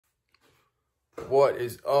What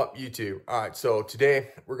is up, YouTube? All right, so today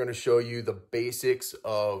we're going to show you the basics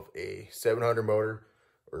of a 700 motor,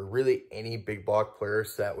 or really any big block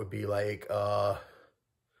Polaris. That would be like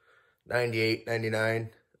 98, 99,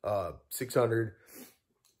 600,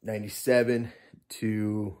 97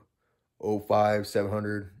 to 05,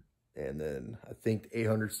 700, and then I think the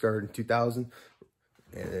 800 started in 2000,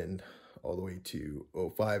 and then all the way to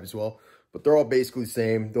 05 as well. But they're all basically the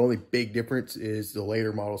same. The only big difference is the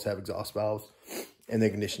later models have exhaust valves and the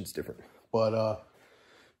ignition's different. But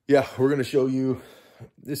yeah, we're going to show you,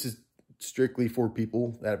 this is strictly for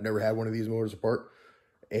people that have never had one of these motors apart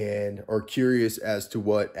and are curious as to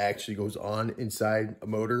what actually goes on inside a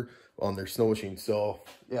motor on their snow machine. So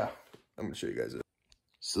yeah, I'm going to show you guys it.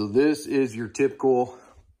 So this is your typical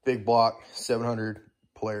big block 700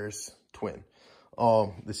 Polaris twin.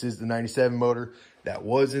 This is the 97 motor that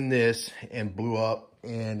was in this and blew up,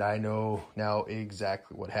 and I know now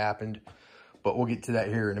exactly what happened, but we'll get to that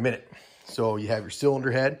here in a minute. So you have your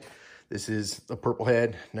cylinder head. This is the purple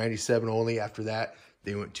head, 97 only. After that,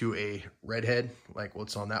 they went to a red head, like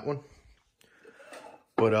what's on that one.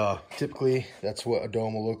 But typically, that's what a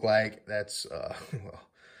dome will look like. That's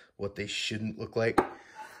what they shouldn't look like.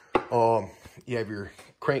 You have your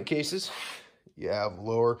crankcases. You have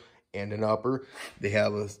lower and an upper. They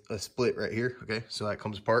have a split right here, okay? So that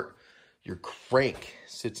comes apart. Your crank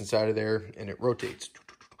sits inside of there and it rotates,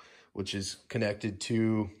 which is connected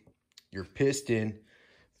to your piston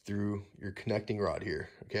through your connecting rod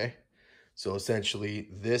here, okay? So essentially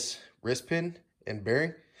this wrist pin and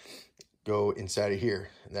bearing go inside of here,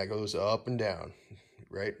 and that goes up and down,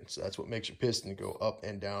 right? So that's what makes your piston go up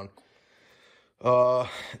and down.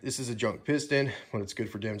 This is a junk piston, but it's good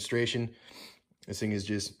for demonstration. This thing is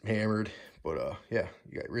just hammered, but yeah,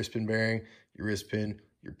 you got your wrist pin bearing, your wrist pin,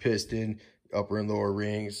 your piston, upper and lower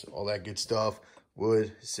rings, all that good stuff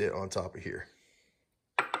would sit on top of here.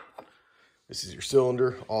 This is your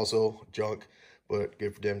cylinder, also junk, but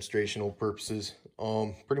good for demonstrational purposes.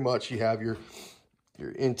 Pretty much you have your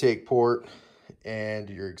intake port and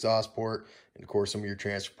your exhaust port, and of course some of your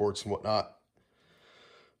transfer ports and whatnot.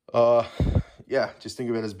 Yeah, just think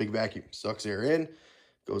of it as a big vacuum. Sucks air in,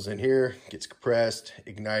 goes in here, gets compressed,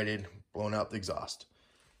 ignited, blown out the exhaust.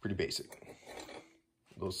 Pretty basic.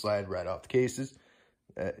 Those slide right off the cases.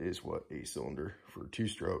 That is what a cylinder for a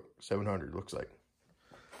two-stroke 700 looks like.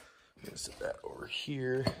 I'm gonna set that over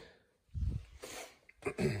here.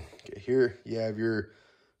 Okay, here you have your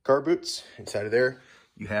car boots. Inside of there,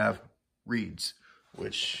 you have reeds,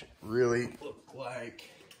 which really look like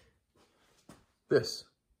this.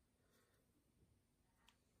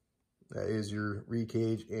 That is your reed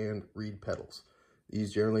cage and reed pedals.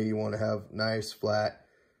 These generally you want to have nice, flat,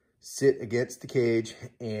 sit against the cage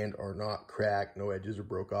and are not cracked, no edges are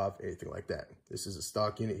broke off, anything like that. This is a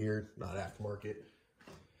stock unit here, not aftermarket.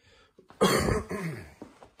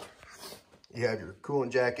 You have your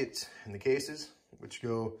coolant jackets in the cases, which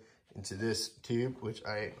go into this tube, which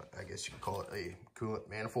I guess you could call it a coolant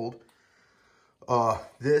manifold.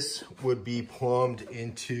 This would be plumbed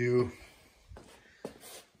into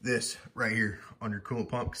this right here on your coolant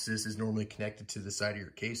pump, because this is normally connected to the side of your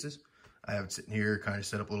cases. I have it sitting here kind of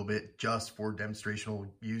set up a little bit just for demonstrational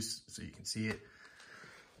use so you can see it.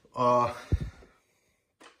 Oh,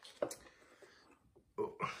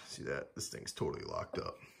 see that? This thing's totally locked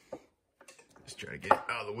up. Just trying to get it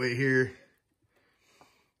out of the way here.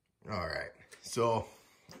 All right, so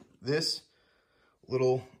this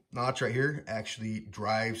little notch right here actually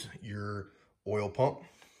drives your oil pump,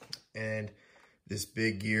 and this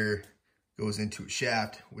big gear goes into a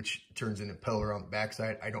shaft, which turns into a impeller on the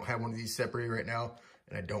backside. I don't have one of these separated right now,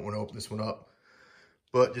 and I don't want to open this one up.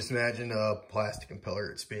 But just imagine a plastic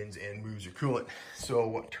impeller. It spins and moves your coolant. So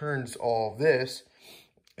what turns all of this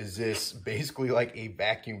is this basically like a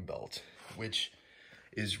vacuum belt, which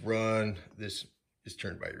is run, this is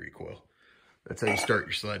turned by recoil. That's how you start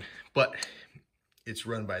your sled. But it's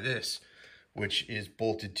run by this, which is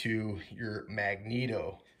bolted to your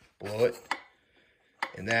magneto below it.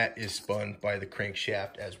 And that is spun by the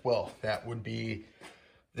crankshaft as well. That would be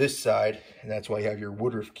this side, and that's why you have your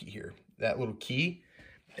Woodruff key here. That little key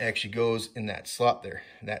actually goes in that slot there,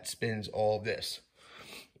 and that spins all of this.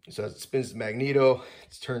 So as it spins the magneto,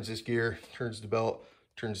 it turns this gear, turns the belt,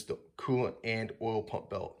 turns the coolant and oil pump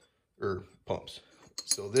belt, or pumps.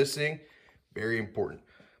 So this thing, very important.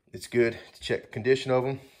 It's good to check the condition of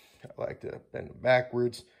them. I like to bend them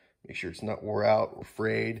backwards, make sure it's not wore out or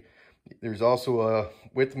frayed. There's also a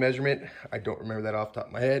width measurement. I don't remember that off the top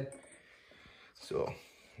of my head. So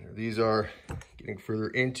these are getting further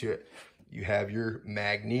into it. You have your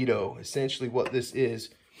magneto. Essentially what this is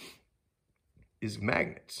is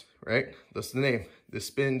magnets, right? That's the name. This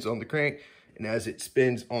spins on the crank, and as it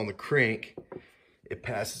spins on the crank, it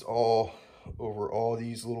passes all over all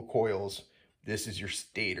these little coils. This is your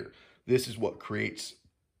stator. This is what creates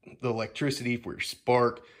the electricity for your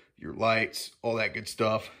spark, your lights, all that good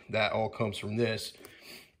stuff. That all comes from this,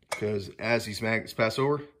 because as these magnets pass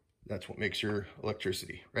over, that's what makes your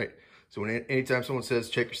electricity, right? So anytime someone says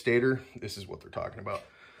check your stator, this is what they're talking about.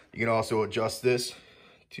 You can also adjust this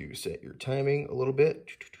to set your timing a little bit,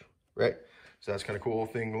 right? So that's kind of cool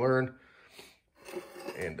thing to learn.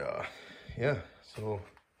 And yeah, so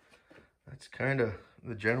that's kind of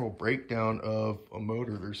the general breakdown of a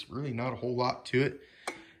motor. There's really not a whole lot to it,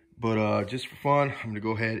 but just for fun, I'm gonna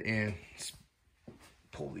go ahead and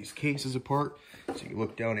pull these cases apart so you can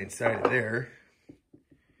look down inside of there.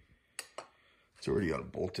 It's already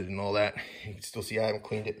unbolted and all that. You can still see I haven't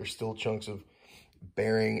cleaned it. There's still chunks of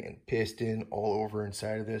bearing and piston all over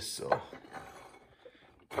inside of this, so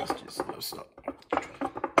let's just loosen up.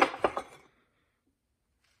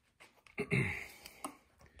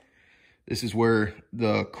 This is where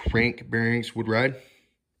the crank bearings would ride.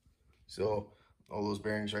 So all those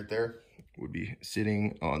bearings right there would be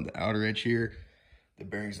sitting on the outer edge here. The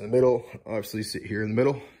bearings in the middle obviously sit here in the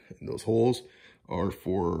middle, and those holes are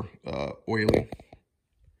for oiling.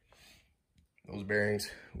 Those bearings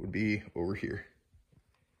would be over here.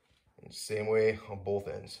 And same way on both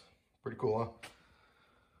ends. Pretty cool, huh?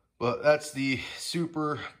 But that's the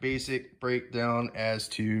super basic breakdown as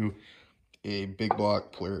to a big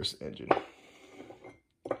block Polaris engine.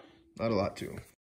 Not a lot to them.